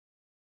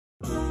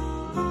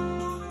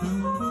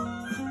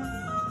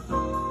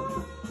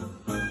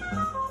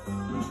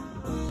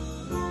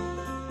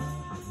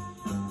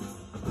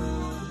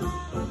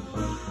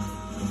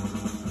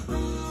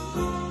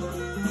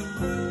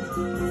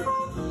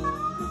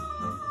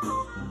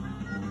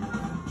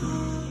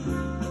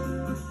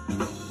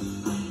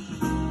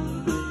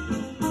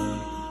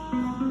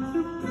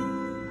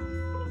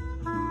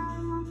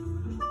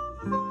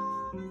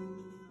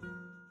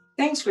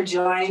Thanks for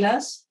joining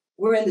us.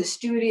 We're in the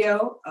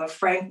studio of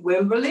Frank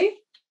Wimberley,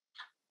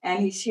 and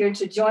he's here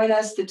to join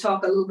us to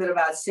talk a little bit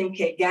about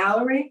Cinque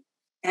Gallery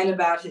and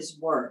about his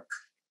work.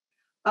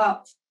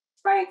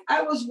 Frank,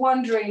 I was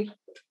wondering,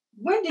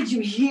 when did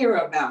you hear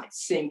about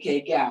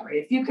Cinque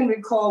Gallery? If you can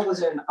recall, was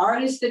there an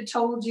artist that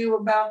told you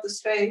about the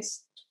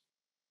space?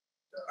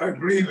 I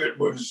believe it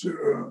was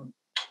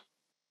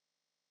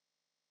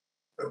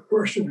a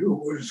person who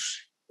was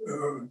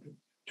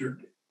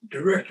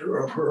director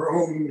of her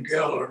own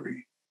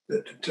gallery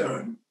at the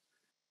time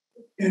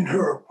in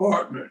her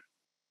apartment.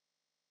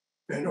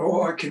 And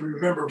all I can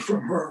remember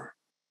from her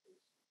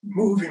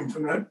moving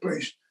from that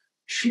place,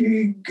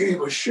 she gave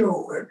a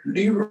show at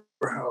Lever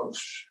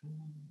House.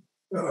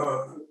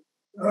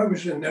 I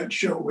was in that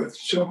show with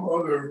some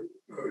other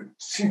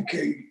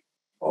Cinque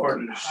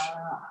artists.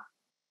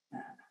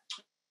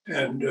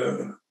 And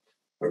I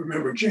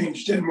remember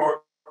James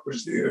Denmark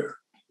was there,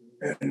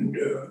 and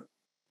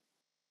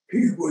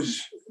he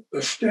was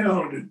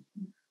astounded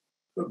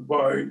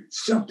by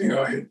something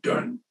I had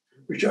done,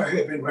 which I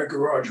have in my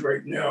garage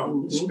right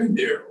now. It's been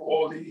there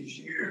all these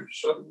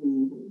years.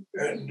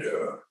 And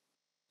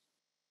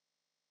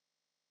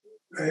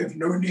I have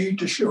no need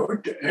to show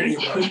it to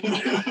anyone.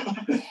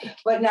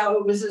 But now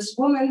it was this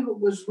woman who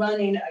was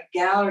running a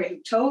gallery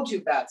who told you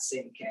about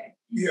Cinque.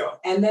 Yeah.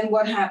 And then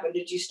what happened?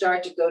 Did you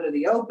start to go to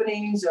the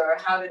openings, or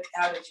how did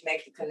you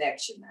make the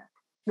connection then?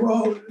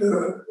 Well,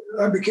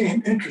 I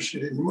became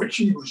interested in what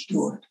she was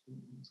doing.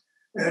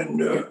 And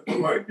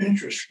my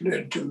interest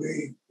led to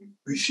me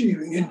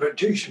receiving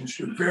invitations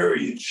to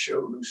various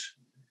shows.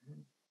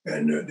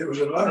 And there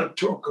was a lot of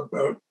talk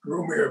about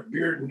Romare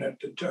Bearden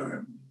at the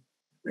time.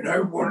 And I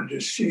wanted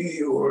to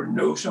see or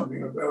know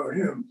something about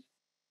him.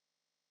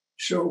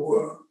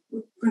 So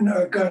when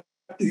I got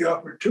the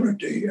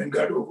opportunity and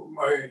got over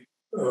my,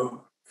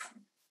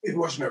 it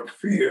wasn't a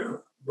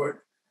fear, but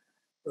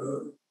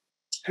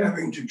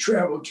having to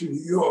travel to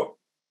New York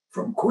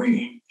from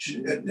Queens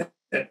at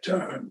that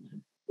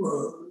time,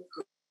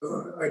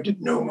 I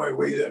didn't know my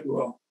way that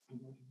well.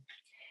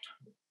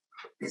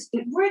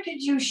 Where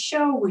did you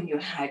show when you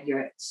had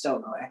your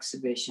solo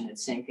exhibition at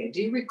Cinque?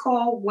 Do you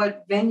recall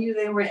what venue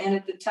they were in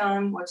at the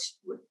time?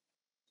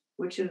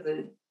 Which of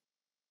the,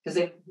 because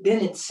they've been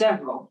in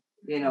several,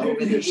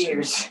 over the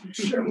years.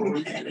 Several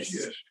years,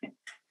 yes.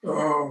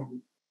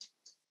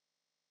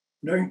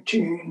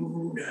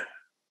 19,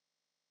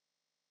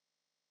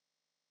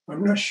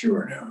 I'm not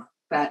sure now.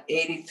 About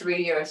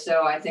 83 or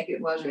so, I think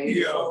it was, or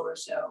 84 or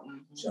so.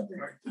 Mm-hmm. Something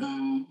like that.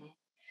 Mm-hmm.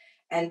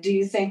 And do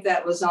you think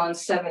that was on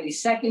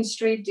 72nd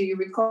Street? Do you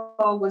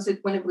recall, was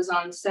it when it was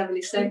on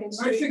 72nd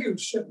Street? I think it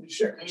was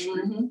 72nd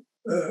Street.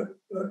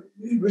 Mm-hmm.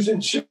 It was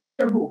in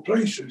several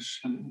places.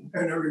 Mm-hmm.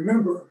 And I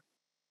remember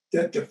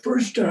that the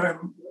first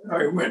time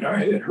I went, I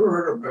had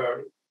heard about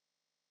it,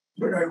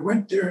 but I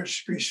went there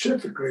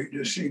specifically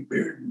to see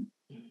Bearden.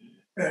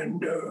 Mm-hmm.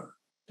 And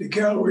the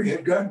gallery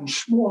had gotten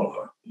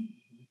smaller.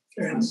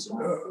 And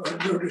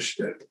I noticed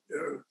that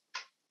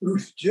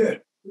Ruth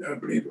Jett, I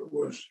believe it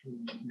was,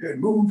 had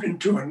moved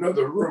into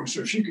another room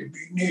so she could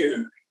be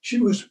near. She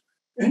was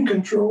in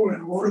control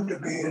and wanted to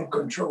be in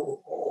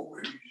control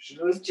always.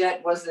 Ruth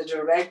Jett was the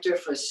director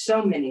for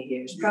so many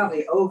years,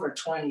 probably over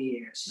 20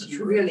 years. She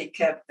really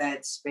kept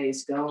that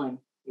space going.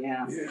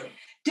 Yeah.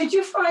 Did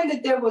you find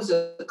that there was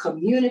a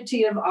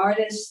community of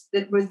artists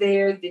that were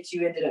there that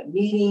you ended up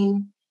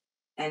meeting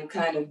and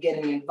kind of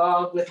getting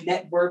involved with,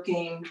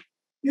 networking?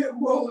 Yeah,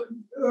 well,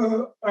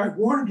 I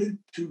wanted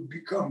to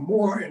become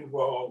more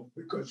involved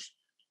because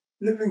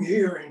living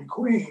here in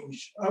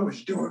Queens, I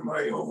was doing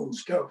my own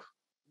stuff,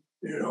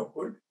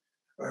 but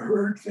I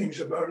heard things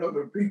about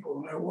other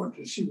people and I wanted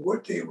to see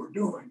what they were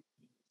doing.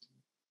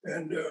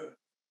 And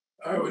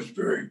I was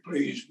very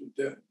pleased with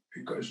that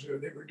because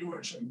they were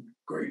doing some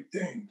great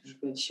things.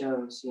 Good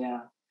shows,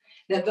 yeah.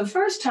 Now, the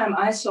first time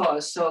I saw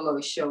a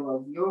solo show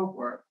of your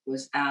work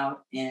was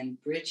out in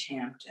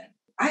Bridgehampton.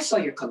 I saw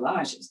your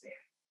collages there.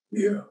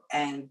 Yeah,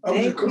 and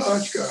they were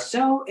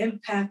so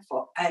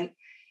impactful. And,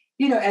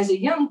 as a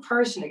young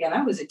person, again,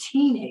 I was a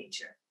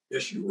teenager.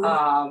 Yes, you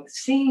were.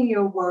 Seeing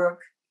your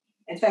work.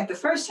 In fact, the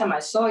first time I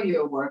saw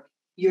your work,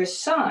 your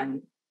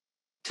son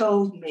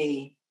told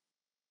me,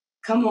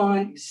 come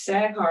on,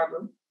 Sag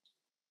Harbor.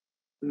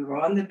 We were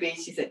on the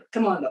beach. He said,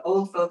 come on, the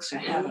old folks are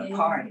having a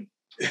party.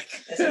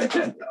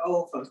 The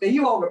old folks. Now,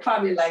 you all were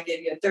probably like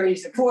in your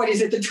 30s and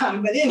 40s at the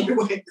time, but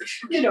anyway,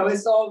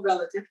 it's all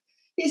relative.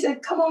 He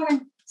said, come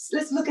on,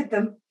 let's look at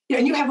them.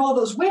 And you have all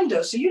those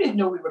windows, so you didn't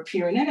know we were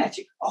peering in at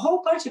you. A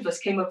whole bunch of us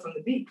came up from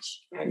the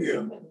beach.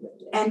 Yeah.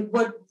 And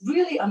what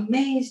really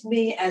amazed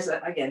me as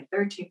a,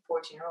 13,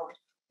 14-year-old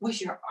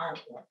was your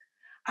artwork.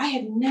 I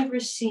had never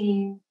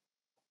seen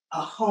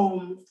a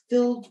home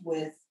filled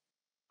with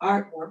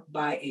artwork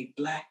by a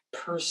Black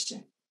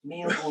person,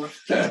 male or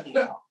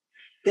female,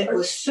 that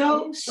was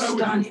so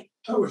stunning.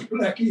 I was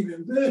Black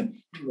even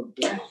then. You were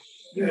Black.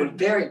 You were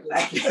very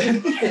Black.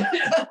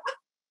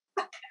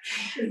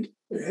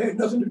 It had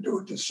nothing to do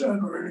with the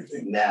sun or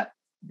anything. No.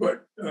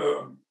 But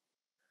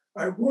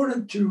I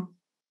wanted to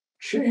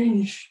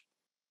change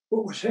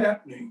what was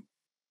happening.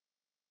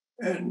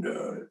 And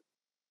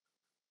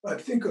I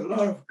think a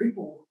lot of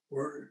people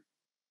were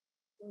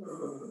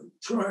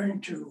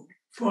trying to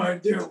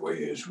find their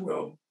way as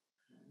well.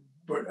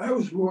 But I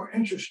was more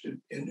interested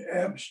in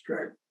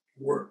abstract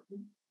work.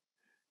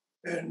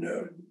 And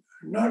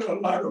not a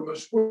lot of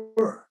us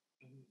were.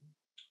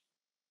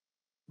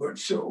 But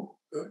so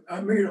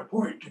I made a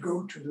point to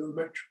go to the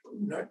Metro,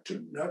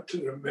 not to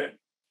the Met.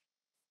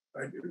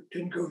 I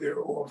didn't go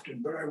there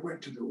often, but I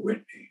went to the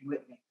Whitney.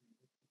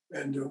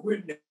 And the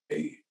Whitney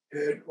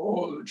had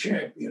all the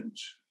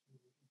champions,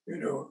 you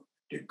know,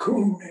 de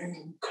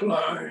Kooning,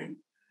 Klein,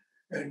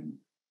 and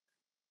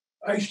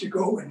I used to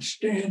go and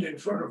stand in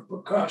front of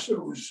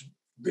Picasso's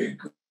big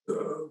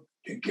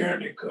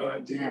Guernica,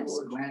 I think it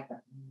was.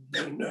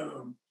 And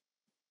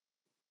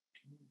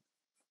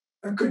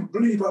I couldn't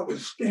believe I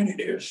was standing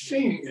there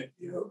seeing it,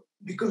 you know,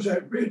 because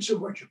I'd read so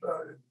much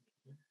about it.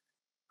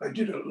 I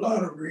did a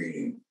lot of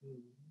reading,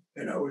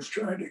 and I was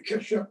trying to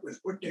catch up with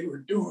what they were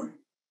doing.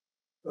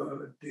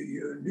 The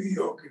New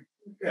York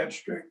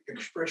abstract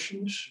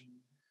expressionists,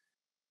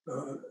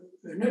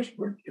 and that's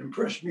what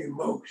impressed me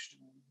most.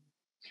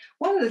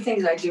 One of the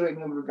things I do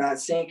remember about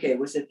Cinque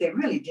was that they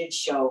really did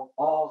show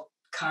all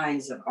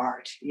kinds of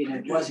art. You know,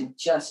 it wasn't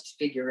just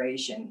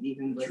figuration,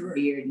 even with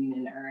Bearden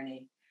and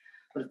Ernie.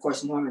 But of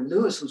course, Norman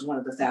Lewis was one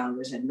of the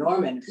founders, and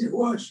Norman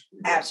was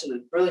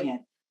absolutely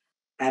brilliant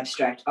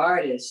abstract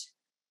artist.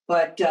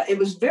 But it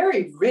was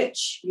very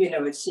rich, you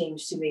know, it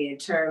seems to me, in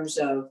terms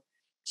of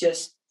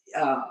just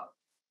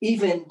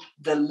even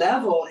the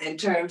level, in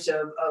terms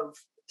of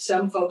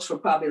some folks were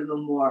probably a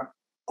little more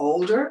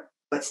older,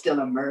 but still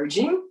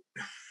emerging,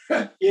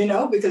 you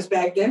know, because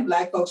back then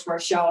Black folks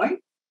weren't showing.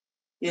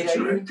 You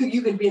know,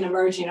 you could be an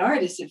emerging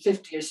artist at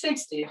 50 or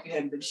 60 if you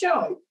hadn't been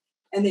showing.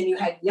 And then you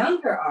had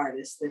younger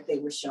artists that they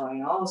were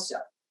showing also.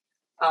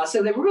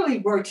 So they really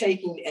were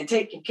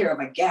taking care of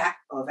a gap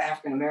of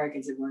African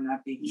Americans that were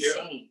not being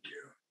seen.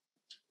 Yeah.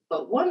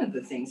 But one of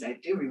the things I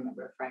do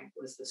remember, Frank,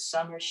 was the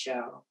summer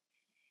show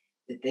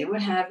that they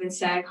would have in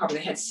Sag Harbor.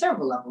 They had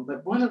several of them,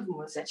 but one of them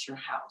was at your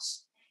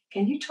house.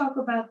 Can you talk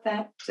about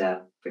that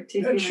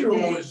particular That show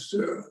day? was,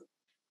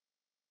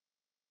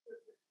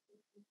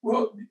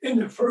 well, in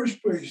the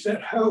first place,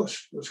 that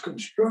house was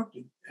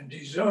constructed and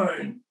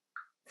designed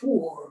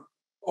for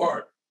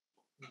art.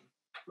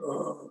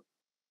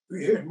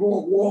 We had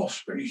more wall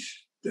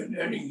space than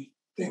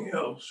anything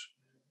else,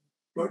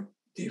 but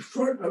the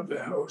front of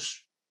the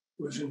house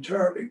was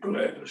entirely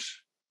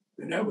glass,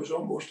 and that was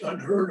almost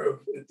unheard of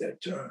at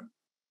that time.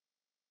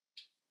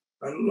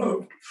 I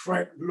loved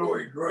Frank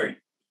Lloyd Wright,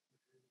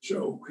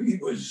 so he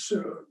was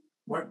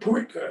my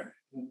point guy.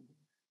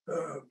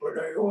 But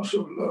I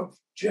also loved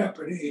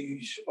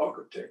Japanese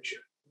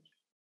architecture.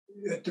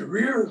 At the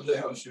rear of the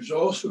house, there's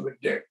also a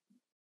deck,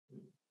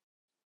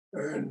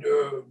 and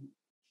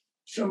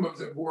some of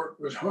the work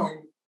was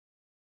hung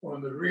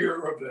on the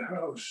rear of the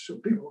house so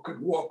people could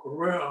walk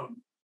around.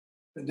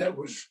 And that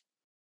was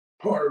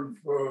part of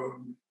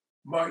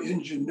my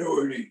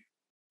ingenuity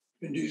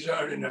in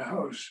designing a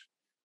house.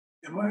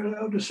 Am I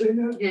allowed to say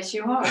that? Yes,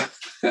 you are.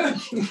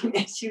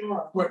 Yes, you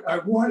are. But I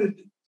wanted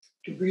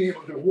to be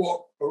able to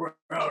walk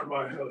around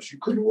my house. You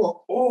couldn't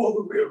walk all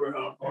the way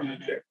around on the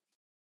deck.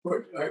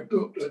 But I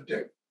built a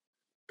deck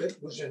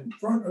that was in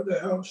front of the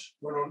house,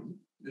 one on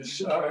the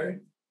side,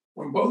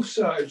 on both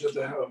sides of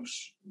the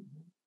house.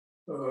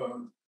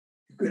 You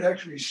could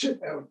actually sit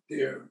out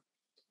there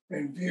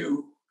and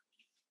view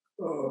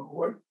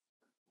what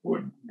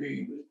would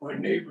be my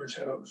neighbor's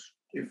house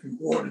if you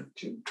wanted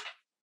to.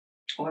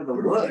 Or the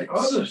but woods. On the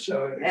other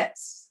side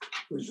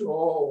was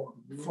all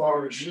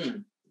forest,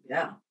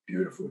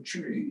 beautiful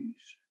trees.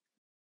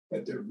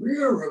 At the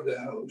rear of the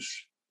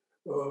house,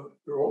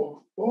 there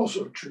are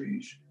also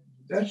trees.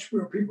 That's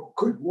where people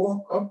could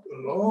walk up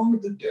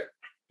along the deck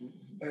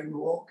and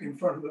walk in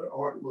front of the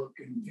artwork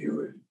and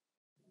view it.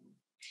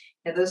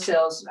 And those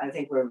sales, I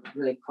think, were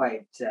really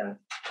quite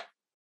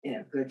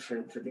good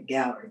for the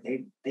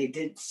gallery. They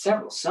did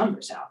several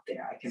summers out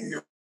there. I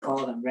can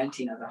recall them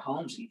renting other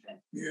homes even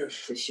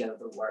to show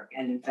the work.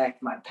 And in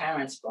fact, my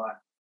parents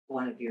bought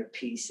one of your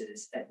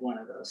pieces at one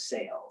of those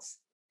sales.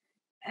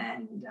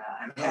 And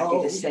I'm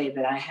happy to say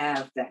that I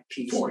have that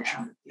piece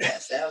now.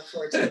 Yes, that was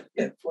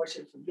fortunate.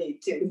 Fortunate for me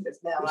too, because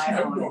now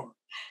I own it.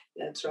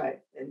 That's right,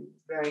 and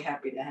very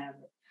happy to have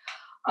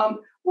it.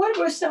 What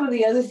were some of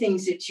the other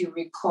things that you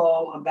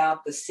recall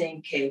about the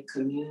Cinque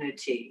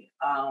community?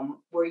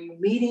 Were you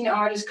meeting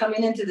artists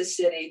coming into the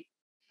city?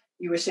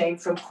 You were saying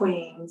from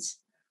Queens.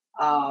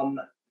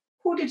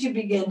 Who did you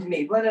begin to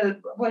meet? What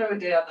are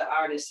the other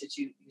artists that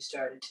you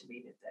started to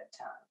meet at that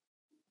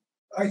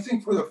time? I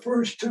think for the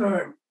first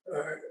time,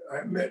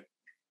 I met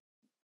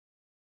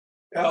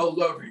Al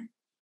Loving.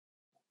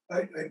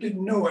 I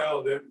didn't know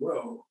Al that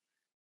well,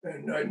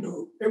 and I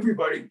knew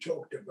everybody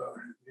talked about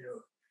him. You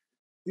know,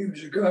 he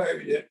was a guy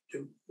that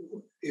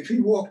if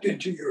he walked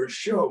into your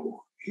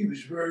show, he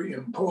was very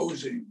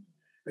imposing,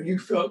 and you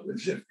felt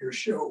as if your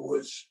show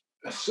was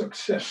a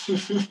success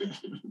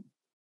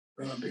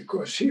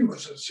because he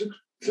was a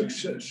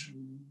success.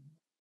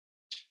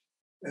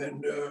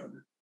 And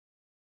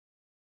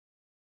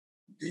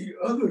the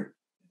other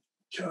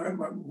time,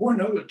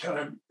 one other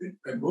time,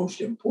 a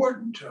most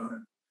important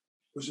time,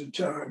 was a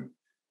time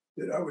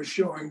that I was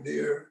showing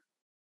there,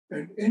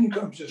 and in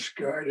comes this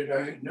guy that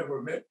I had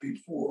never met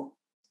before.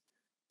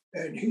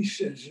 And he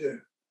says,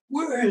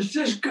 where has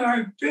this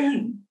guy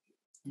been?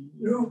 You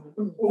know,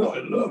 oh, I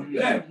love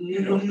that,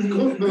 you know,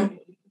 because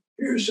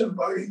here's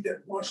somebody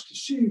that wants to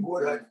see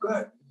what I've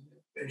got.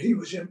 And he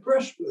was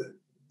impressed with it.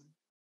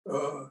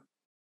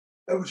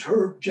 That was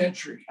Herb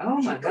Gentry.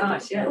 Oh my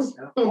gosh, yes,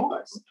 of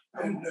course.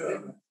 And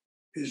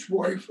his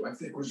wife, I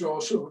think, was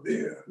also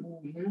there.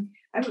 Mm-hmm.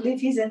 I believe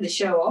he's in the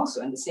show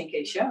also, in the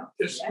Cinque show.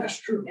 That's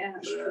true. Yeah,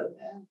 that's true.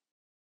 Yeah.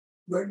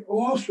 But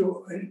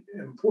also an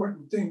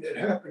important thing that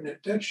happened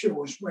at that show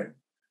was when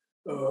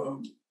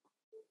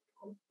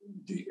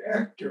the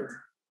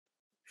actor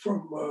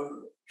from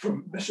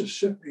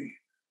Mississippi,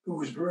 who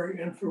was very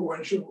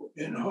influential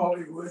in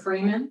Hollywood.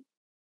 Freeman?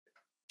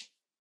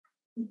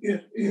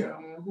 Yeah.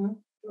 Mm-hmm.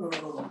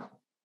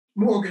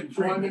 Morgan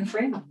Freeman. Morgan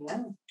Freeman,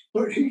 yeah.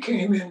 But he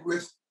came in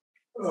with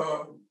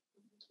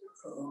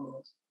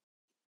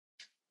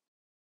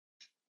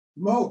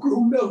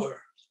Mulgrew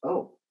Miller.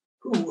 Oh.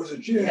 Who was a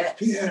jazz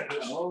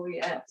pianist. Oh,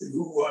 yes.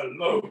 Who I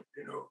loved,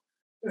 you know.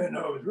 And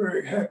I was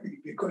very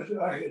happy because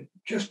I had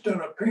just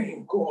done a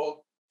painting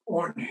called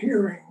On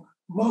Hearing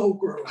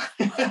Mulgrew.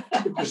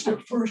 It was the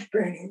first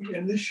painting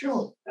in the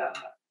show.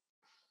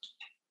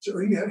 So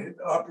he had an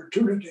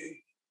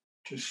opportunity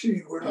to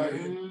see what I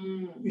had.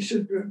 He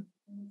said,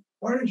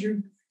 why did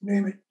you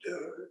name it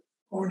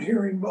On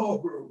Hearing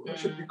Mulgrew? I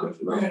said, because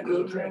the man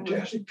was a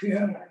fantastic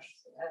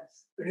pianist.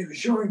 Yes. And he was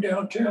showing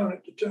downtown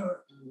at the time.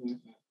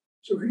 Mm-hmm.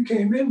 So he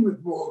came in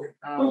with Morgan.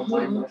 Oh,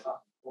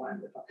 wonderful,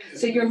 wonderful.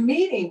 So you're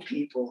meeting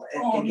people at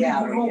the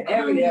gallery, and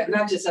everything,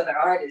 not just other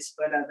artists,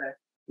 but other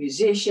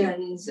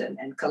musicians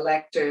and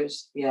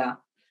collectors. Yeah.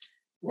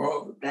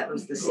 Well, that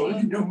was the same.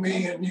 You know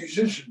me and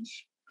musicians.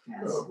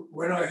 Yes.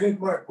 When I had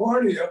my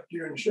party up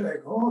there in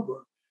Sag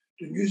Harbor,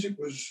 the music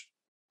was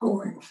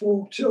going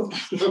full tilt.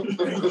 And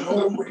it was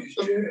always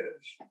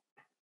jazz.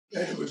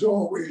 And it was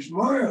always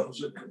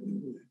Miles.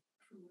 You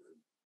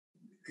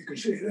could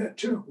say that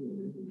too.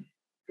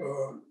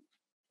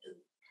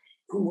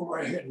 Whom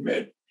I had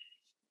met.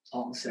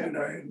 Also. And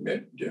I had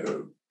met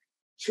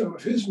some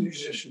of his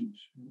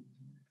musicians.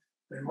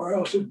 And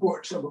Miles had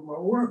bought some of my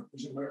work,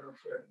 as a matter of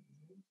fact.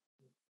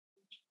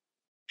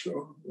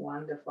 So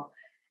wonderful.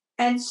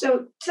 And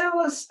so tell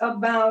us a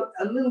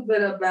little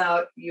bit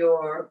about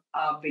your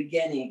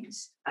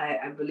beginnings.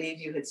 I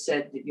believe you had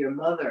said that your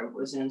mother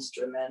was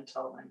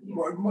instrumental in you.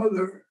 My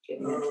mother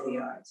getting into the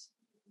arts.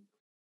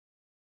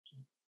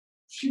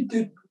 She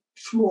did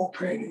small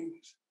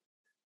paintings,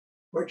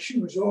 but she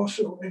was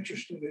also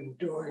interested in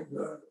doing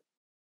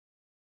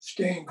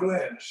stained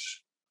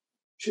glass.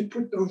 She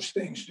put those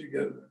things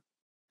together.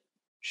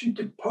 She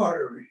did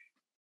pottery.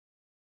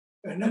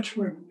 And that's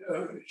when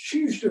she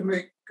used to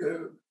make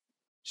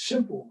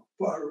simple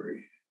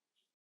pottery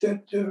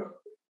that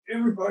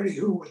everybody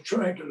who was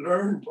trying to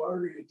learn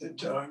pottery at the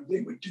time,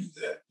 they would do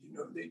that. You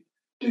know, they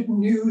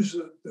didn't use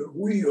the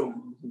wheel.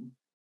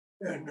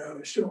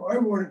 And so I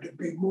wanted to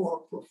be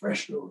more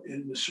professional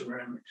in the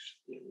ceramics.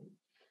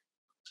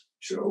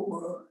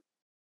 So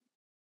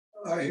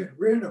I had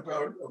read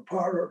about a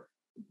potter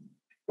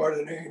by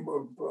the name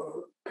of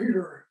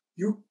Peter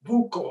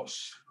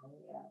Vukos,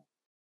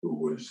 who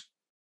was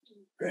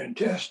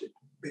fantastic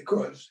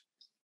because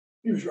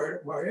he was right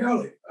up my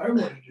alley. I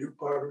wanted to do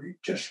pottery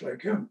just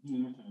like him.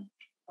 Mm-hmm.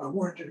 I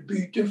wanted to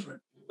be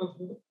different.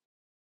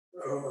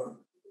 Mm-hmm.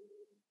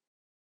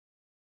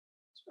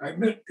 I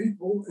met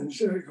people in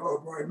Sag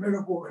Harbor. I met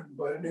a woman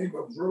by the name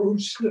of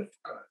Rose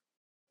Slifcott,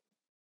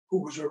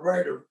 who was a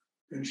writer,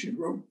 and she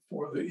wrote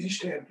for the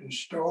East Hampton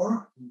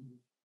Star.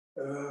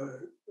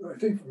 Mm-hmm. I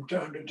think from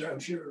time to time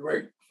she would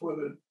write for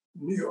the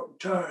New York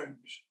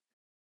Times.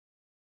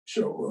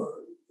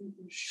 So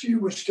she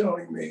was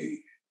telling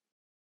me,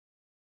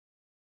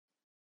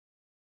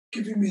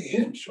 giving me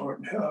hints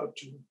on how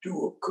to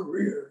do a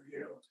career, you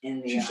know.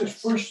 She says,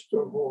 first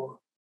of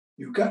all,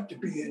 you've got to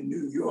be in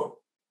New York.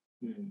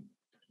 Mm-hmm.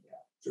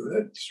 So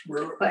that's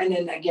where. And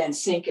then again,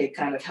 Cinque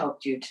kind of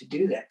helped you to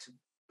do that, to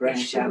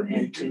branch out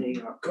into New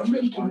York. Come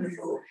into New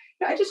York.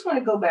 Now, I just want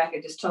to go back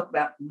and just talk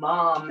about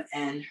Mom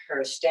and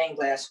her stained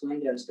glass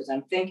windows, because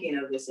I'm thinking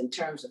of this in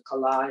terms of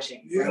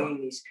collaging, bringing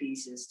these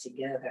pieces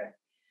together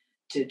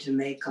to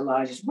make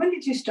collages. When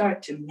did you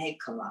start to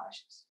make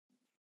collages?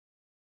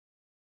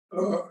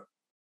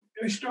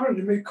 I started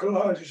to make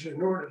collages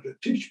in order to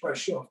teach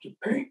myself to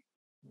paint,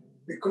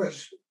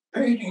 because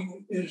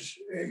painting is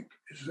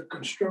a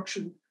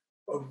construction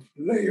of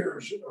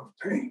layers of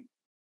paint.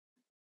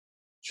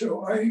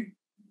 So I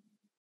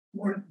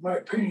wanted my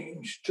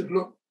paintings to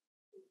look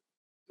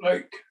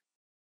like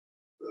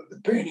the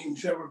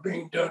paintings that were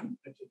being done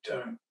at the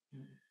time,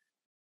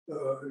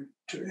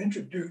 to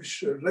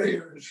introduce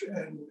layers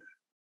and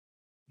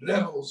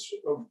levels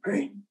of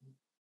paint,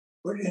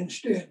 but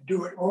instead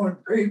do it on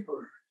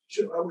paper.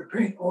 So I would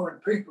paint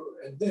on paper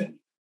and then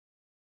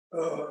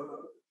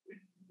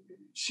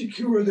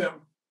secure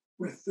them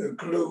with the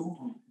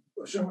glue,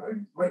 or somebody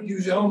might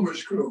use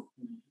Elmer's glue,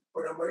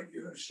 but I might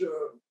use,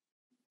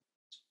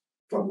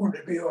 if I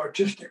wanted to be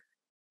artistic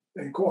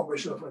and call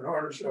myself an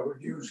artist, I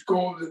would use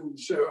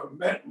Golden's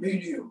matte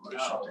medium or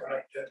something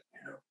like that,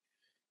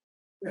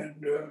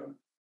 And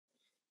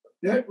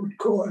that would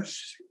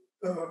cause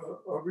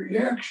a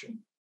reaction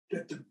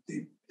that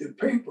the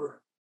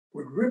paper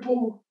would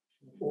ripple,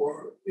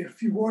 or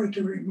if you wanted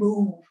to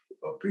remove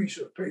a piece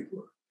of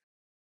paper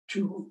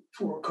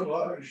for a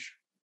collage,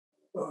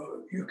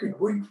 you can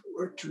wait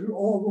for it to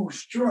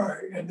almost dry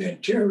and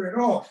then tear it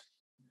off.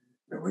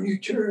 And when you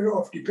tear it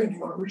off,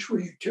 depending on which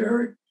way you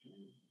tear it,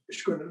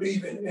 it's going to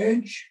leave an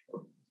edge, a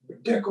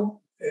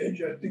decal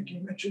edge. I think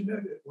you mentioned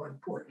that at one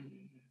point.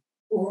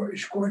 Or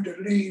it's going to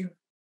leave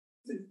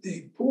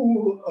the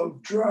pool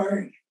of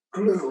dry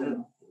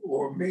glue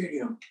or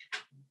medium.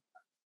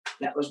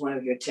 That was one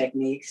of your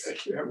techniques.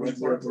 That was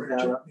one of my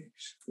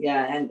techniques.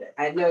 Yeah, and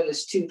I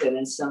noticed too that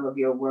in some of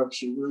your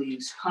works you will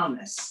use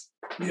pumice.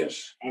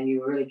 Yes. And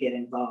you really get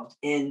involved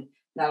in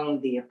not only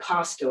the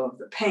impasto of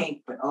the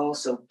paint, but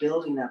also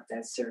building up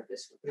that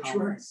surface with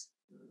pumice.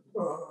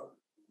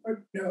 Right.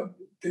 Now,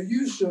 the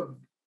use of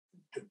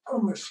the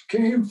pumice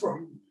came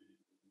from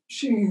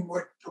seeing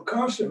what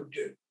Picasso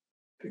did,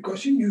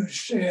 because he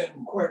used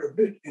sand quite a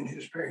bit in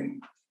his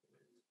painting.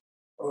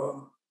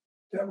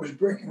 That was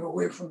breaking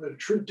away from the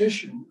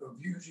tradition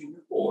of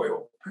using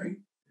oil paint.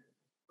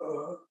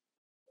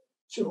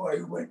 So I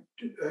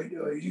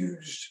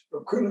used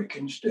acrylic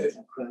instead.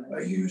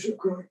 I use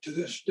acrylic to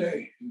this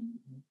day,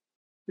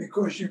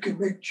 because you can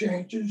make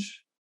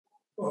changes.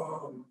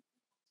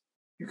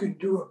 You can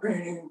do a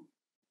painting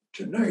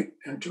tonight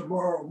and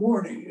tomorrow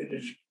morning it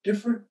is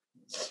different,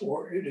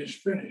 or it is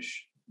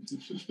finished,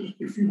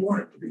 if you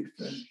want it to be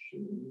finished.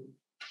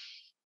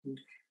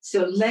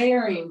 So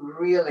layering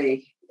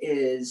really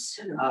is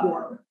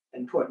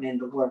important in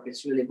the work.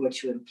 It's really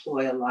what you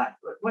employ a lot.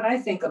 But what I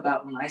think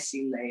about when I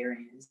see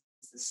layering is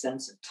the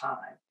sense of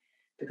time,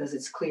 because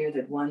it's clear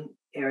that one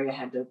area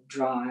had to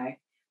dry,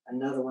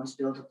 another one's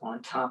built up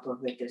on top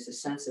of it. There's a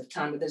sense of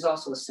time, but there's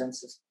also a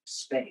sense of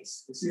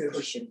space, this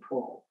push and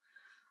pull.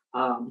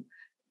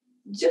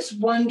 Just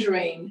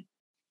wondering,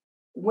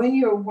 when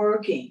you're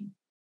working,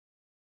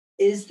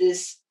 is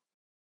this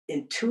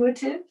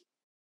intuitive?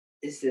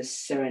 Is this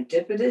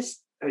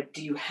serendipitous? Or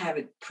do you have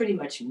it pretty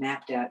much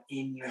mapped out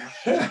in your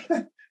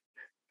head?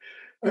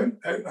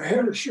 I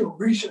had a show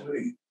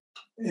recently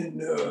in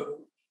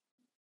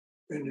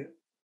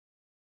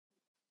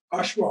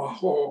Oshawa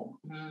Hall,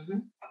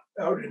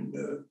 out in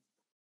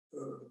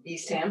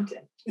East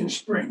Hampton. In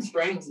Springs.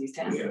 East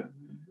Hampton.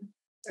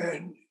 Yeah.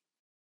 And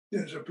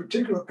there's a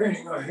particular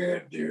painting I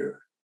had there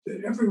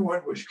that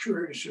everyone was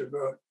curious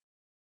about,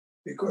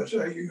 because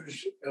I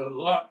used a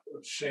lot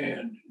of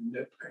sand in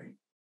that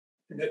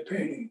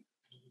painting.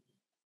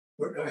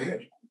 But I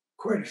had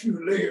quite a few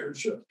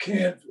layers of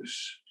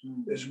canvas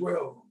as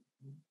well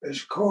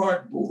as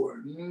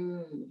cardboard.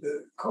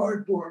 The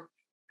cardboard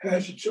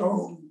has its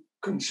own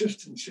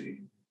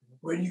consistency.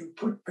 When you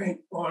put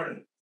paint on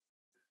it,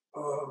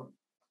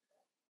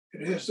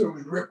 it has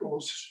those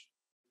ripples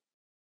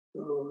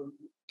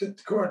that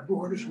the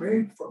cardboard is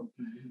made from.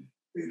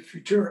 If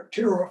you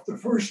tear off the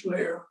first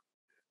layer,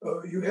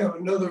 you have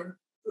another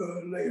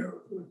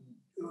layer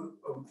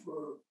of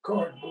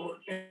cardboard,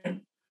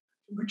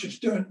 which is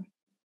done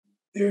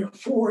there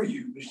for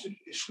you.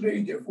 It's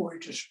laid there for you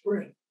to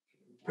spread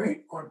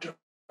paint on top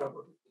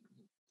of it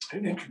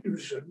and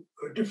introduce a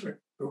different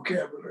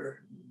vocabulary.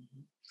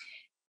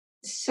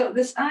 So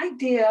this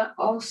idea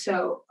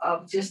also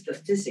of just the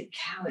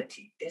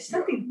physicality, there's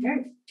something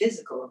very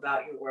physical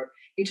about your work.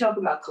 You talk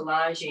about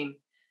collaging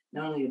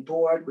not only a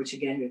board, which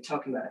again, you're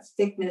talking about a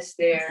thickness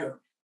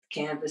there.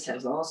 Canvas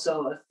has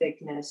also a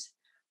thickness.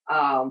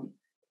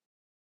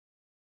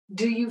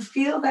 Do you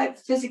feel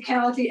that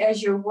physicality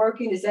as you're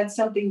working? Is that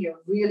something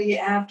you're really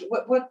after?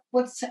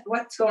 What's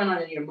going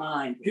on in your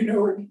mind?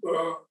 There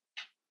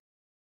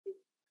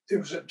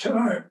was a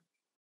time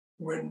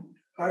when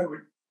I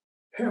would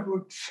have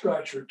a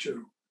scotch or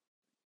two.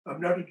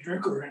 I'm not a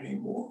drinker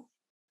anymore.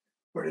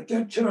 But at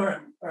that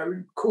time, I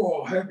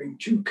recall having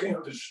two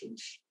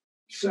canvases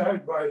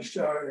side by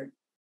side.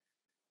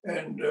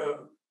 And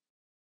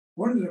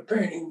one of the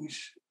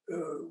paintings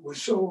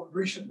was sold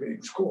recently. It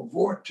was called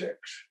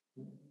Vortex.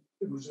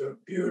 It was a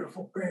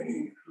beautiful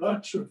painting,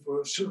 lots of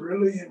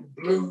cerulean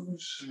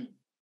blues.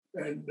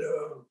 And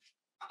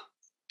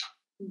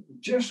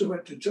Jesso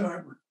at the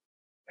time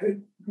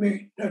had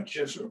made, not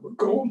Jesso, but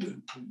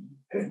Golden,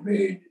 had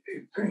made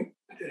a paint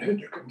that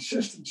had a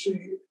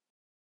consistency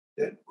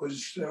that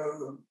was,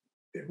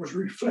 it was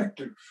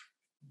reflective.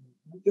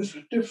 There's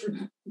a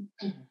different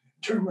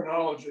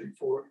terminology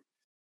for it,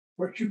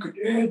 but you could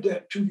add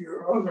that to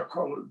your other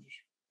colors.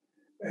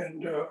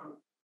 And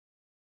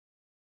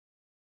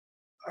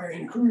I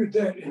included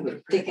that in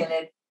the thicken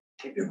it.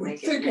 It would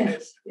thicken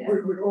it, but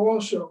it would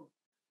also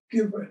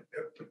give a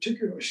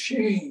particular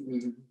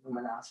sheen,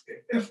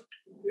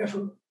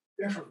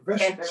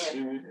 effervescence.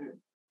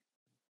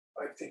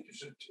 I think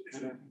is a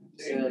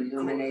so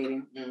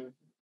illuminating.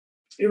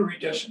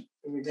 Iridescent.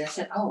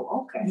 Iridescent.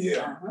 Oh, okay.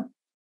 Yeah.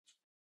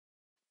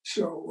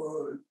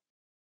 So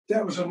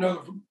that was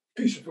another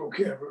piece of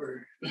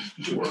vocabulary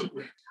to work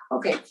with.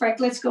 Okay, Frank,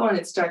 let's go on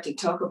and start to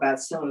talk about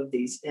some of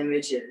these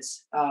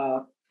images.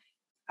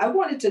 I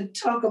wanted to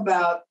talk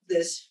about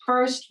this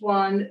first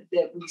one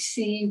that we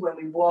see when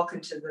we walk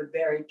into the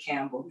Barry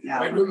Campbell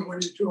Gallery. I know the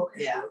one you're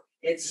talking about.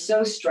 It's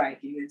so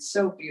striking. It's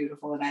so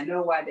beautiful. And I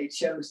know why they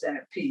chose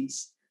that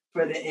piece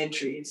for the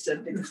entry. It's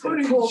to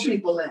pull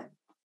people in.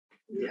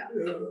 Yeah.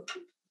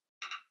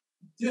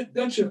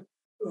 That's a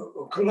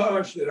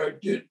collage that I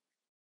did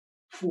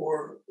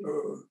for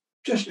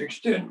just to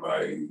extend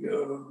my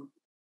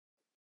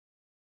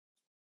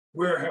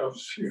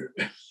warehouse here.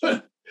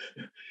 But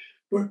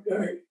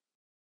I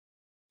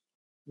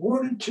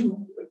wanted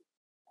to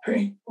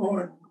paint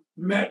on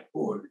mat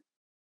board.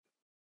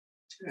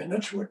 And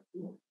that's what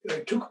I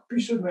took a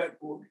piece of mat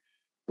board,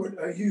 but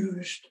I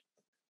used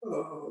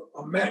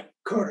a mat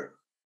cutter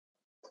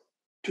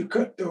to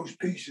cut those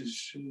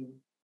pieces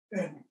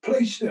and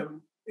place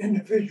them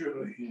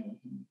individually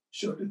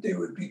so that they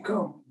would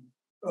become,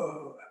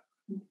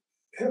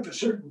 have a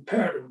certain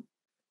pattern.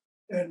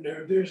 And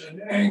there's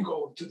an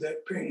angle to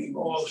that painting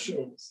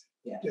also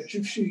that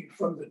you see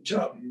from the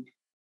top.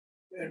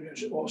 And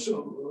there's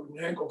also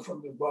an angle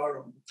from the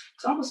bottom.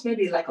 It's almost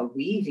maybe like a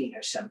weaving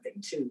or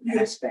something too,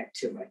 aspect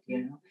to it, you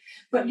know.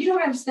 But you know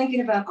what I was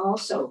thinking about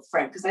also,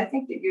 Frank, because I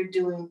think that you're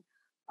doing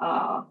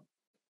a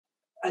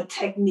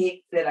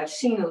technique that I've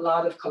seen a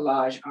lot of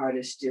collage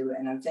artists do,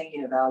 and I'm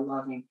thinking about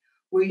loving,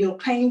 where you'll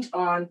paint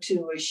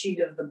onto a sheet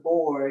of the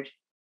board,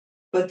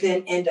 but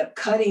then end up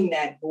cutting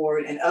that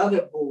board and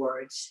other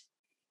boards,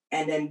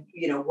 and then,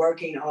 you know,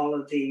 working all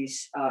of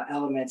these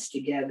elements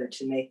together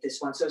to make this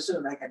one. So it's sort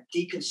of like a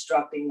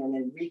deconstructing and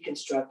then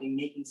reconstructing,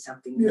 making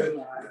something new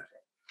out of it.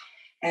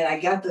 And I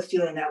got the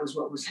feeling that was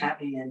what was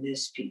happening in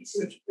this piece.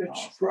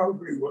 It's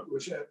probably what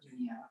was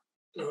happening.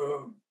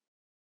 Yeah.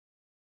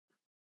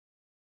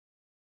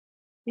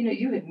 You know,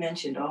 you had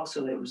mentioned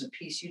also that it was a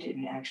piece you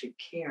didn't actually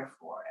care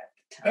for at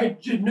the time. I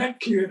did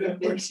not care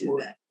that much for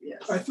it.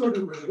 Yes. I thought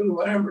it was a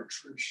little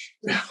amateurish.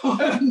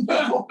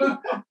 No.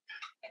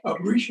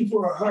 I'm reaching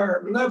for a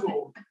higher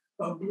level.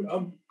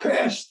 I'm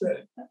past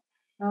that.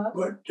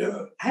 But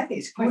I think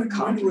it's quite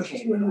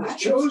complicated. When it was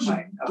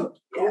chosen to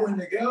go in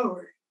the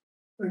gallery,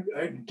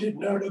 I did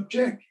not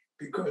object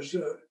because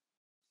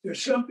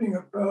there's something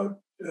about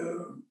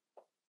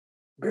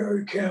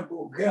Barry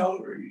Campbell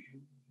Gallery.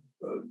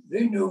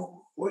 They know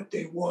what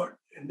they want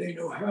and they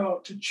know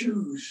how to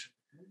choose.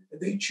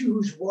 And they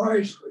choose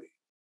wisely.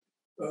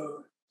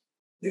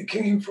 They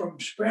came from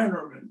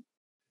Spannerman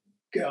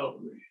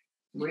Gallery.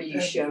 Where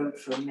you showed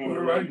for many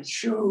years. Where I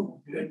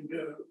showed and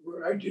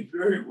where I did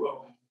very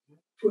well.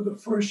 For the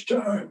first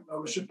time, I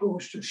was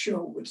supposed to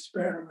show with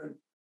Spannerman.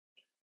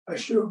 I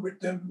showed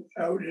with them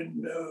out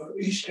in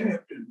East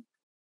Hampton.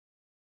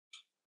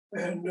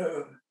 And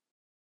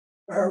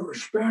our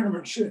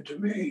Spannerman said to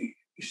me,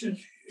 he said,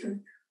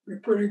 "You're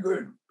pretty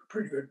good,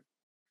 pretty good."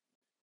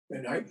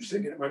 And I was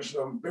thinking to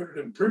myself, I'm better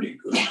than pretty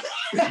good.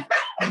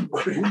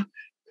 But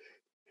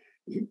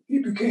he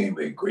became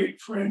a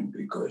great friend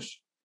because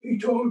he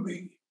told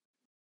me,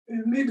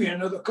 and maybe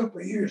another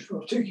couple of years,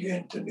 we'll take you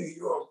into New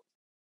York.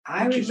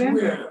 I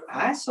remember.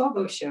 I saw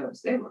those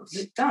shows. They were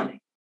stunning.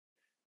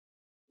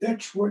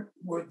 That's what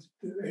was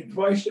the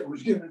advice that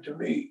was given to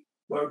me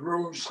by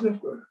Rose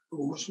Slipper,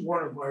 who was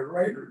one of my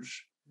writers.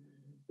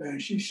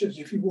 And she says,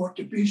 if you want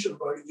to be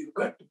somebody, you've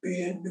got to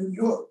be in New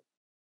York.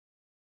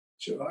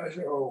 So I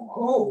said,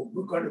 oh,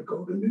 we're going to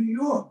go to New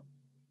York.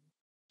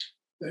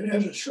 And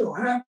as it so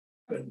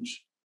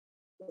happens,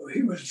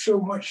 he was so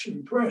much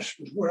impressed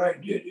with what I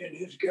did in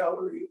his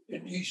gallery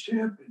in East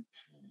Hampton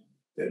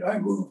that I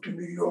moved to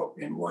New York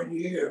in 1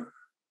 year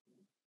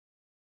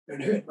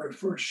and had my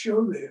first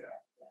show there.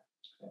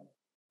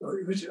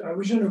 I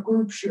was in a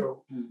group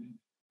show,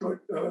 but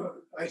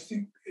I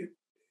think,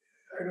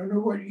 I don't know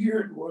what year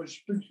it was,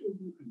 but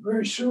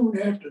very soon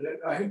after that,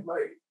 I had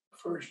my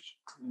first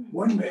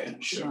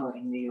one-man show.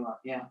 In New York,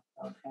 yeah.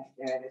 Okay.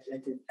 Yeah,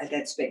 at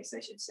that space,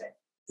 I should say.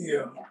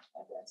 Yeah. Yeah,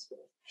 at that space.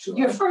 So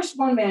your first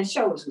one-man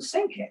show was with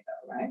Sinke,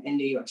 though, right? In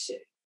New York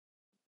City.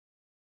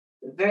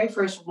 The very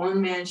first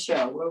one-man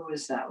show, where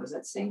was that? Was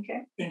that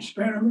Sinke? In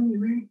Spannerman, you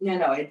mean?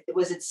 No, it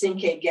was at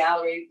Sinke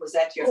Gallery. Was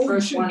that your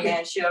first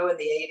one-man show in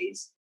the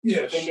 80s?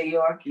 Yes. In New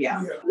York?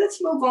 Yeah. Let's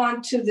move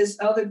on to this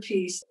other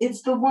piece.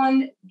 It's the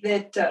one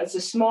that it's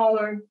a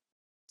smaller,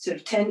 sort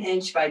of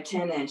 10-inch by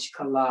 10-inch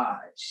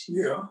collage.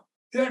 Yeah.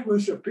 That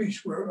was a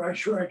piece where I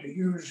tried to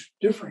use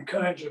different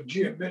kinds of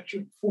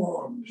geometric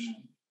forms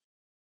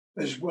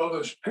as well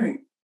as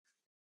paint.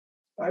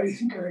 I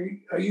think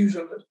I use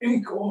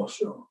ink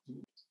also.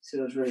 So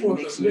it was really for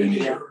the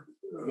linear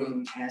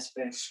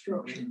aspect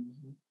structure.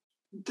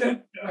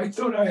 That I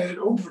thought I had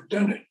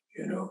overdone it,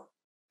 you know.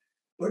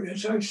 But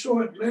as I saw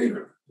it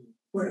later,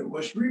 when it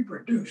was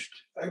reproduced,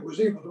 I was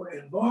able to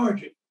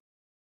enlarge it.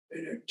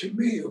 And to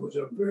me, it was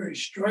a very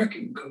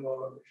striking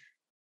collage.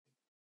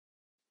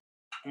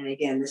 And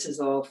again, this is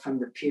all from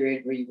the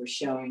period where you were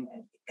showing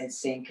at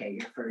St. K,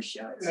 your first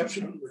show.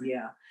 Absolutely.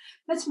 Yeah.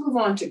 Let's move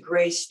on to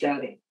Gray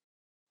Study.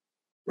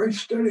 Gray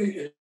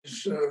Study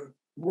is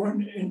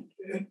one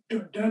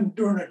done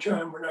during a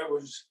time when I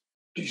was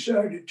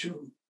decided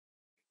to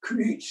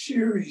create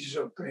series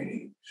of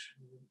paintings,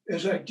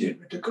 as I did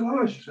with the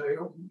collages. I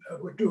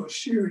would do a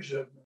series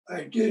of them.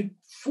 I did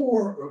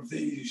 4 of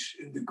these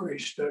in the Gray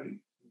Study.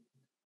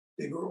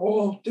 They were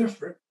all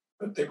different,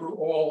 but they were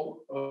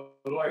all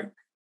alike.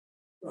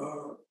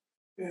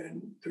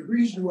 And the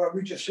reason why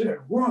we just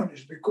had 1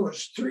 is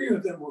because 3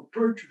 of them were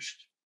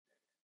purchased,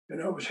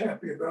 and I was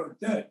happy about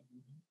that.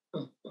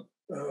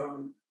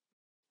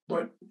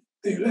 But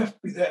they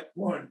left me that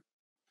 1.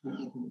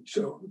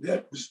 So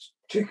that was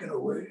taken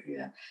away.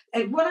 Yeah.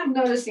 And what I'm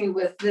noticing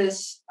with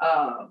this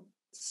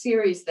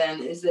series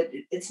then is that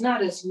it's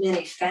not as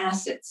many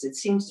facets. It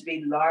seems to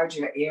be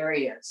larger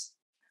areas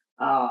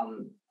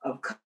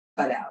of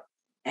cutout.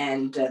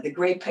 And the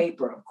gray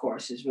paper, of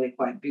course, is really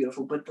quite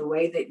beautiful. But the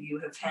way that you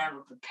have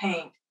handled the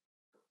paint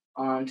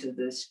onto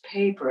this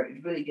paper,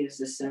 it really gives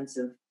a sense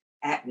of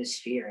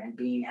atmosphere and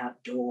being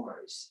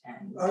outdoors.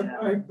 And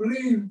I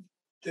believe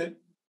that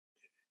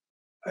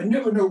I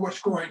never know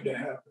what's going to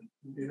happen,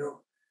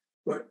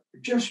 but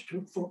just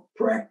for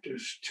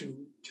practice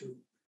to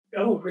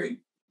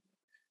elevate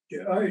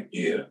the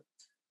idea,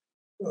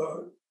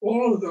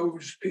 all of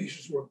those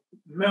pieces were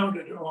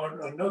mounted on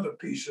another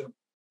piece of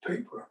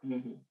paper.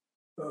 Mm-hmm.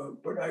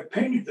 But I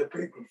painted the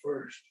paper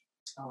first.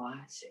 Oh,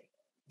 I see.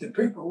 The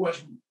paper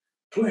wasn't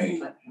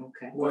plain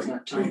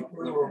white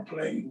paper or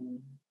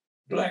plain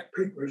black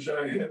papers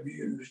I have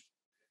used.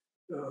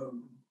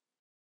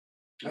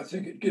 I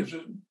think it gives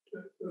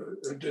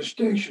a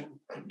distinction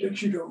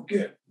that you don't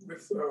get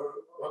with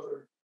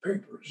other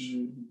papers.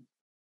 Mm-hmm.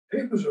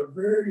 Papers are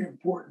very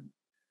important.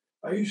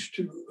 I used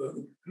to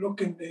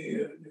look in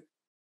the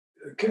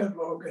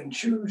catalog and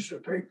choose the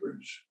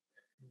papers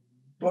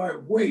by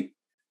weight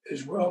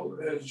as well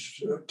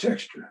as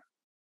texture.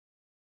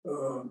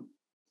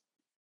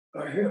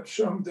 I have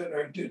some that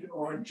I did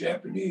on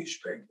Japanese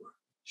paper,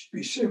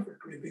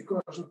 specifically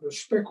because of the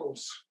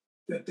speckles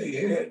that they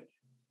had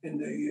in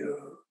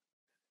the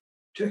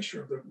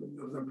texture of the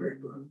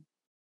paper.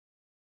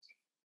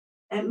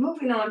 And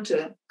moving on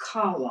to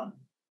Column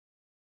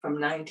from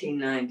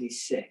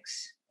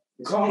 1996.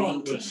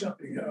 Column was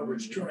something I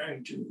was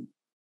trying to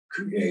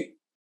create,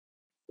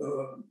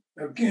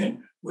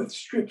 again, with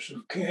strips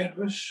of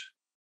canvas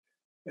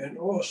and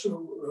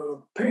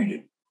also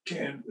painted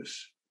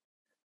canvas.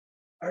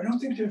 I don't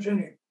think there's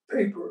any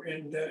paper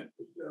in that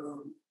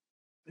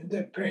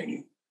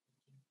painting,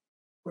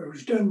 but it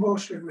was done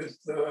mostly with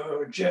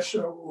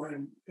gesso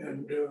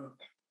and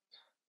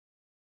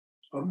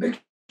a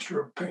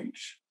mixture of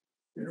paints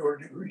in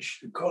order to reach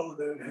the color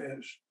that it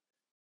has.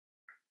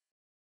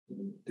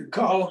 The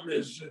column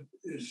is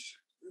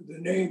the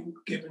name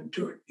given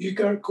to it. You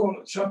got to call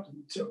it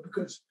something,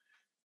 because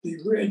the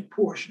red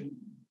portion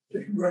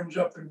that runs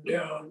up and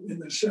down in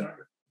the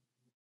center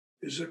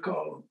is a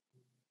column.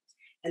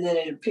 And then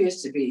it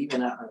appears to be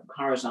even a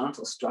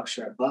horizontal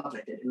structure above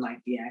it that it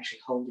might be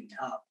actually holding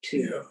up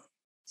too. Yeah.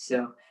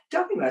 So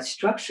talking about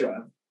structure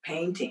of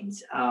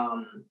paintings,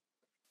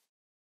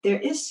 there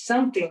is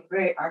something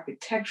very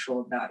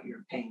architectural about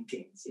your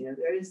paintings.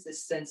 There is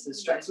this sense of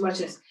structure, as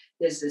much as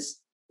there's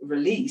this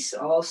release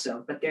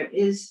also, but there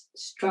is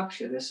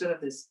structure. There's sort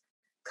of this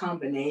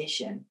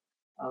combination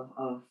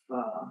of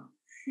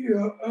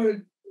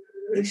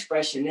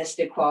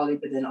expressionistic quality,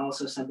 but then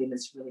also something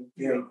that's really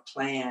very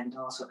planned.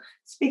 Also,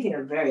 speaking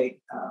of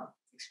very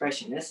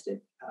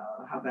expressionistic,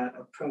 how about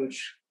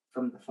Approach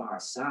from the Far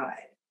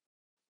Side?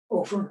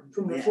 Oh, from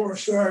the far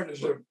side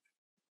is a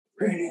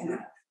painting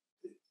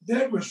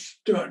that was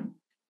done.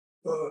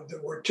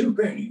 There were 2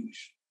 paintings.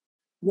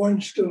 One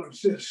still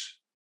exists.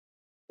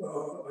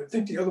 I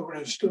think the other one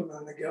is still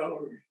in the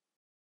gallery.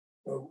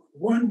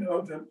 One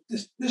of them,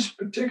 this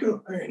particular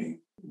painting,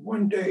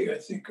 one day I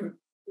think a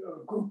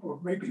group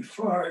of maybe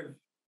 5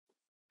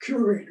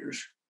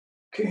 curators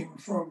came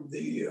from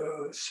the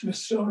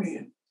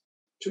Smithsonian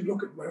to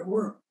look at my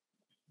work.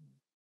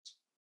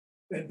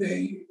 And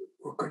they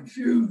were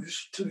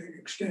confused to the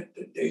extent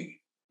that they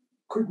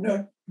could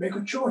not make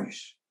a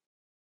choice.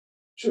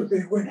 So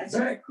they went back. That's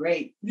a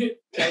great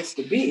place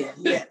to be in,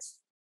 yes.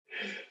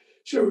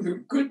 So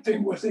the good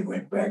thing was they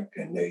went back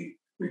and they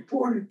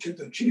reported to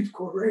the chief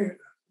curator,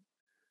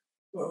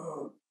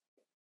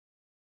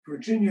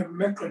 Virginia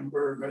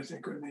Mecklenburg, I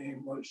think her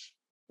name was.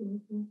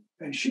 Mm-hmm.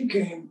 And she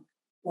came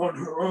on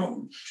her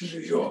own to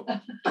New York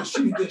to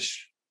see this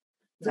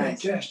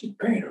fantastic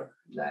painter.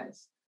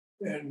 Nice.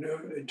 And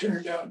it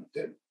turned out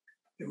that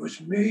it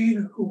was me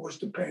who was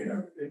the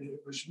painter, and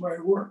it was my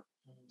work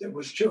that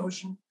was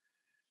chosen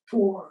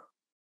for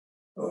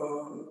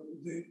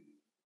the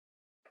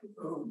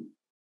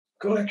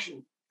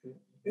collection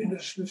in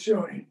the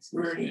Smithsonian,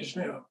 where it is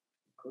now.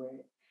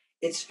 Great.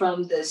 It's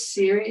from the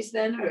series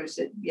then, or is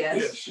it?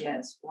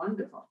 Yes.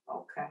 Wonderful.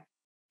 Okay.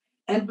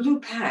 And Blue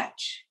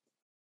Patch.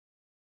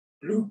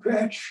 Blue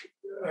Patch,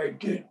 I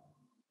did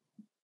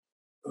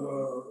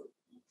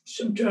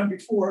sometime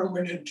before I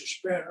went into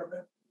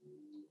Spannerman.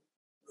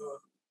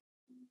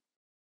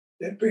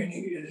 That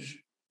painting is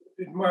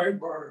admired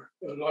by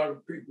a lot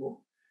of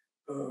people.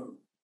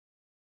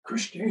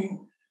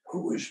 Christine,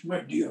 who was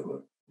my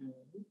dealer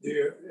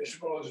there, as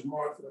well as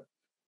Martha,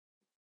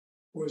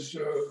 was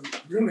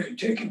really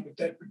taken with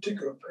that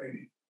particular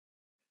painting.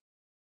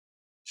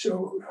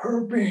 So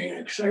her being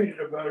excited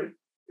about it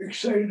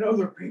excited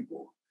other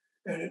people,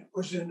 and it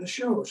was in the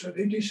show. So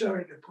they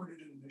decided to put it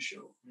in the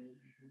show.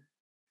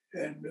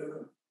 And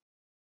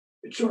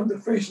it's on the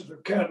face of the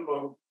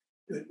catalog,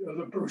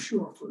 the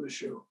brochure for the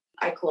show.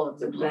 I call it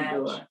the blue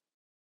door.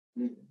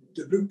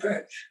 The blue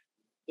patch.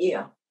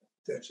 Yeah.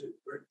 That's it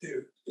right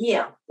there.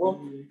 Yeah.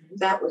 Well,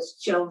 that was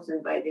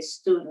chosen by the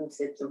students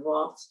at the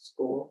Roth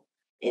School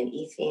in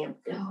East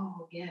Hampton.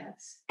 Oh,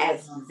 yes.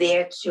 As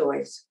their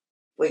choice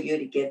for you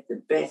to get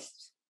the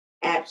best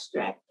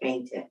abstract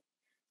painter.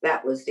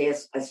 That was their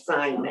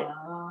assignment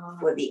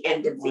for the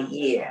end of the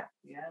year.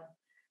 Yeah.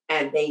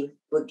 And they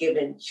were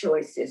given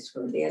choices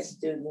from their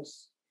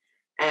students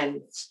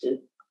and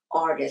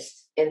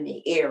artists in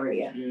the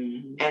area.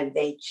 And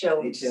they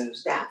chose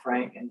that.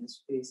 Frank in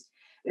this piece.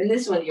 And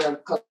this one,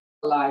 you're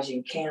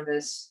collaging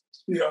canvas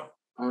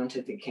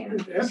onto the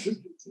canvas.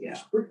 It's a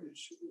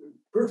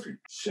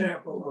perfect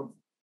sample of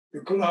the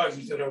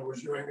collages that I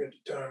was doing at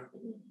the time.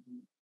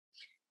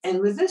 And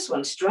with this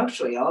one,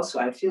 structurally also,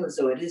 I feel as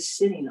though it is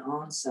sitting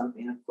on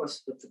something. Of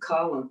course, with the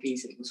column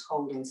piece, it was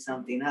holding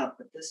something up,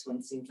 but this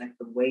one seems like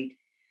the weight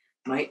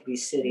might be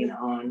sitting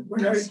on.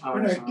 When I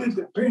did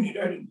the painting,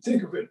 I didn't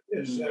think of it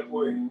as that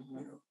way. You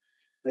know.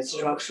 But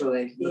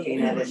structurally,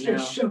 looking at it now. It's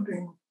just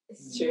something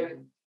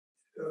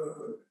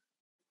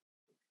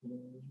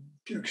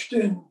to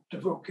extend the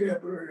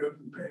vocabulary of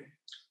the painting.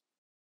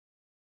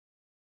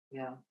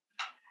 Yeah.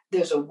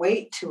 There's a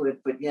weight to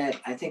it, but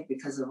yet I think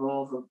because of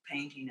all the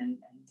painting and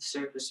the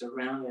surface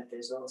around it,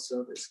 there's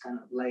also this kind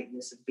of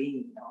lightness of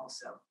being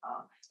also.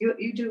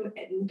 You do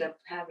end up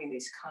having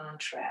these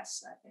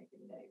contrasts, I think,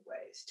 in many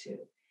ways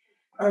too.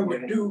 I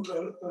would do,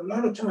 a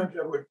lot of times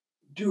I would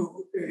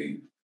do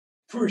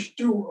first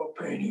do a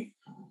painting.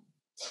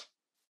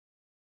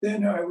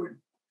 Then I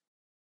would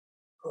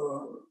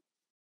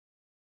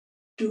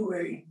do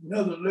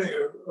another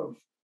layer of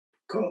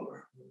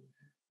color,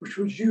 which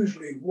was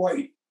usually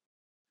white,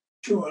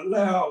 to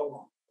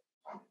allow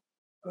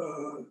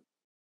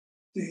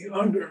the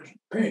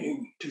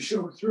underpainting to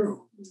show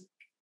through.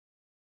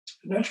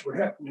 And that's what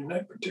happened in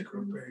that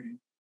particular painting.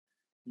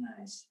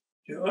 Nice.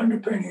 The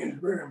underpainting is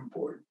very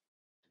important.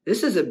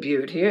 This is a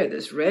beaut here,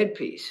 this red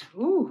piece.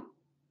 Ooh,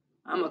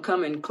 I'm gonna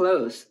come in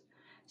close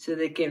so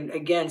they can,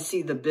 again,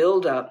 see the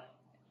buildup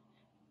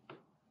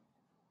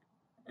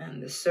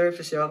and the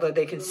surface, although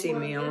they can see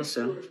me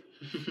also.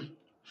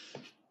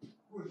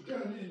 Was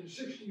done in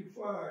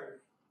 65.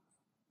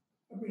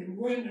 I mean,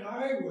 when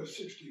I was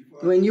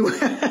 65. When you were,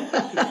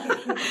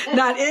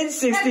 not in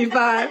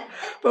 65,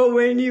 but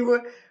when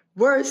you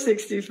were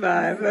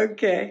 65,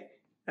 okay.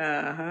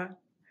 Uh-huh.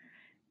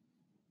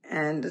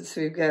 And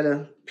so we've got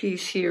a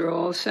piece here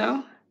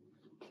also.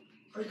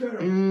 I got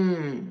a,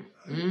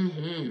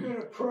 I got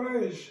a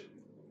prize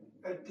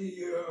at the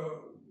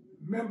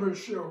member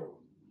show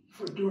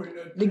for doing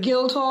that. The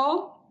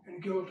Guildhall?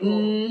 In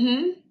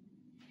Guildhall.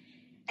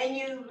 And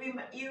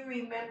you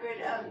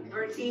remembered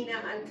Bertina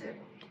Hunter?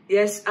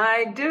 Yes,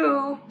 I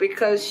do,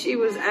 because she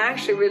was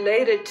actually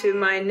related to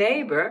my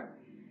neighbor.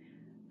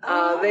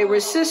 They were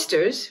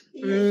sisters.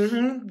 Yes.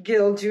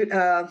 Gill,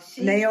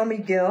 Naomi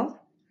Gill.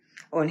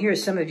 Oh, and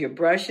here's some of your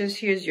brushes.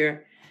 Here's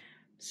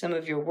some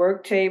of your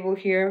work table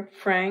here,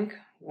 Frank.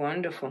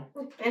 Wonderful.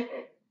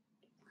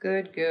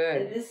 Good,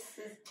 good. And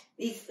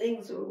these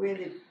things were where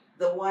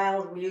the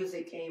wild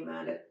music came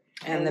out of.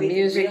 And the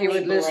music really you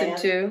would listen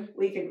to.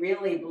 We could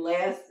really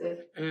blast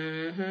it.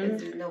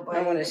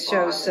 I want to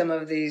show some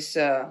of these.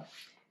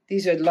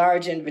 These are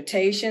large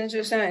invitations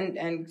or something,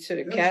 and sort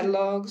of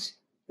catalogs.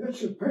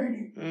 That's a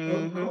painting,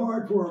 a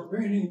card for a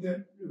painting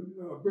that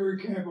Barry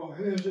Campbell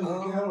has in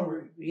the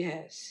gallery.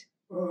 Yes.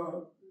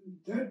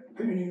 That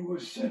painting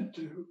was sent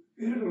to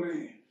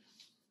Italy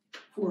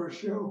for a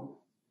show.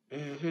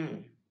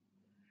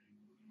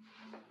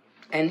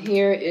 And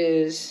here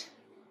is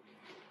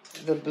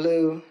the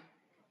blue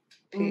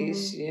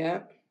piece,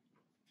 yep.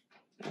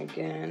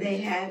 Again. They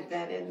had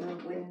that in the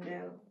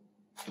window.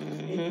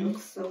 It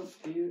looks so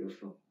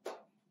beautiful.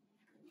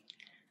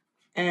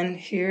 And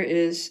here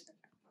is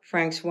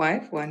Frank's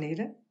wife,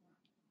 Juanita.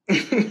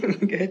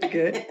 Good,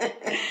 good.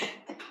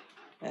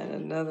 And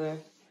another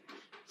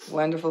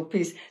wonderful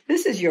piece.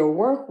 This is your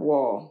work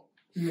wall,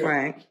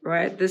 Frank,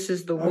 right? This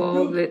is the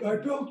wall that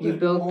you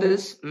built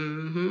this?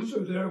 So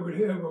that I would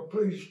have a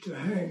place to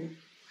hang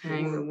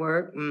the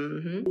work.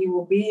 You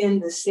will be in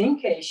the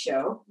Cinque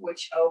show,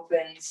 which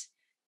opens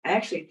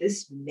actually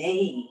this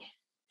May.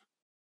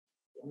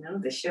 You know,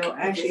 the show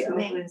actually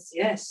opens,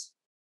 yes.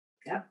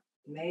 Yep,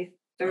 May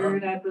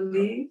 3rd, I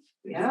believe.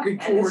 Yeah,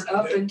 and it's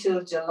up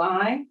until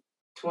July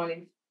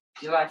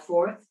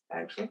 4th,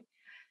 actually.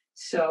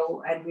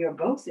 So, and we are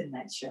both in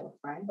that show,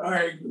 right?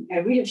 I,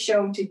 And we have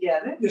shown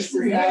together. Yes, This is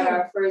we not have.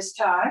 our first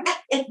time.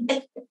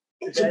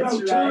 it's That's about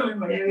right.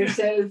 time. And we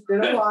said it's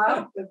been a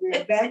while, but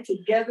we're back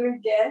together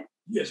again.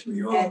 Yes,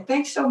 we are. And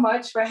thanks so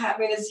much for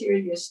having us here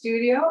in your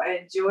studio. I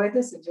enjoyed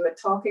this, enjoyed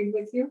talking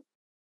with you.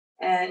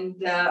 And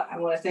I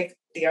want to thank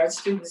the Art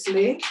Students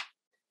League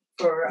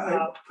for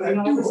I putting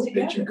all do this hope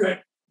together. that you got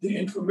the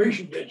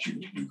information that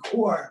you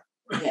require.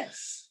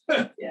 Yes,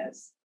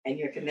 yes. And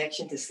your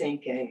connection to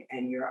Stinke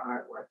and your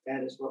artwork.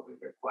 That is what we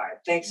require.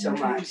 Thanks so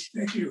much.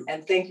 Thank you.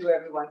 And thank you,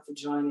 everyone, for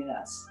joining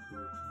us.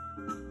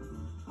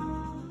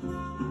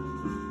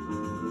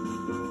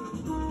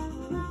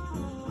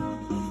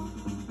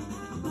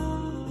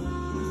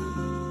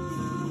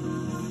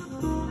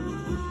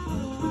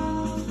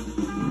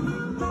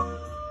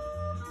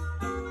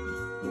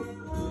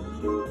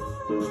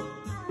 Thank you.